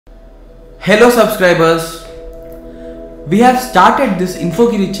Hello subscribers, we have started this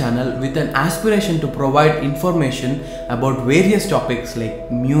Infogiri channel with an aspiration to provide information about various topics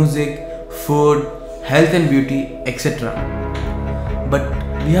like music, food, health and beauty, etc. But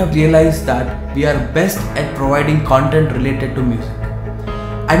we have realized that we are best at providing content related to music.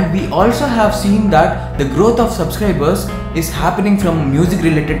 And we also have seen that the growth of subscribers is happening from music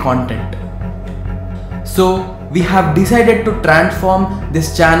related content. So we have decided to transform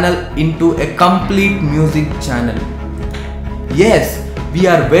this channel into a complete music channel. Yes, we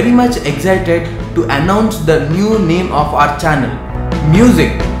are very much excited to announce the new name of our channel,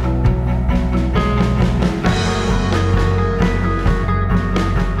 Muzzig.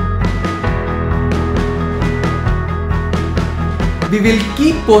 We will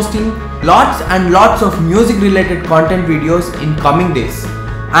keep posting lots and lots of music related content videos in coming days,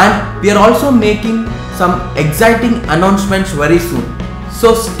 and we are also making some exciting announcements very soon.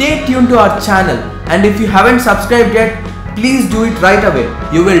 So stay tuned to our channel, and if you haven't subscribed yet, please do it right away.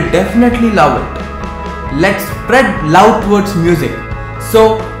 You will definitely love it. Let's spread love towards music.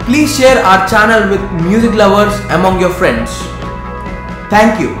 So please share our channel with music lovers among your friends.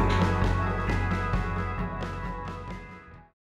 Thank you.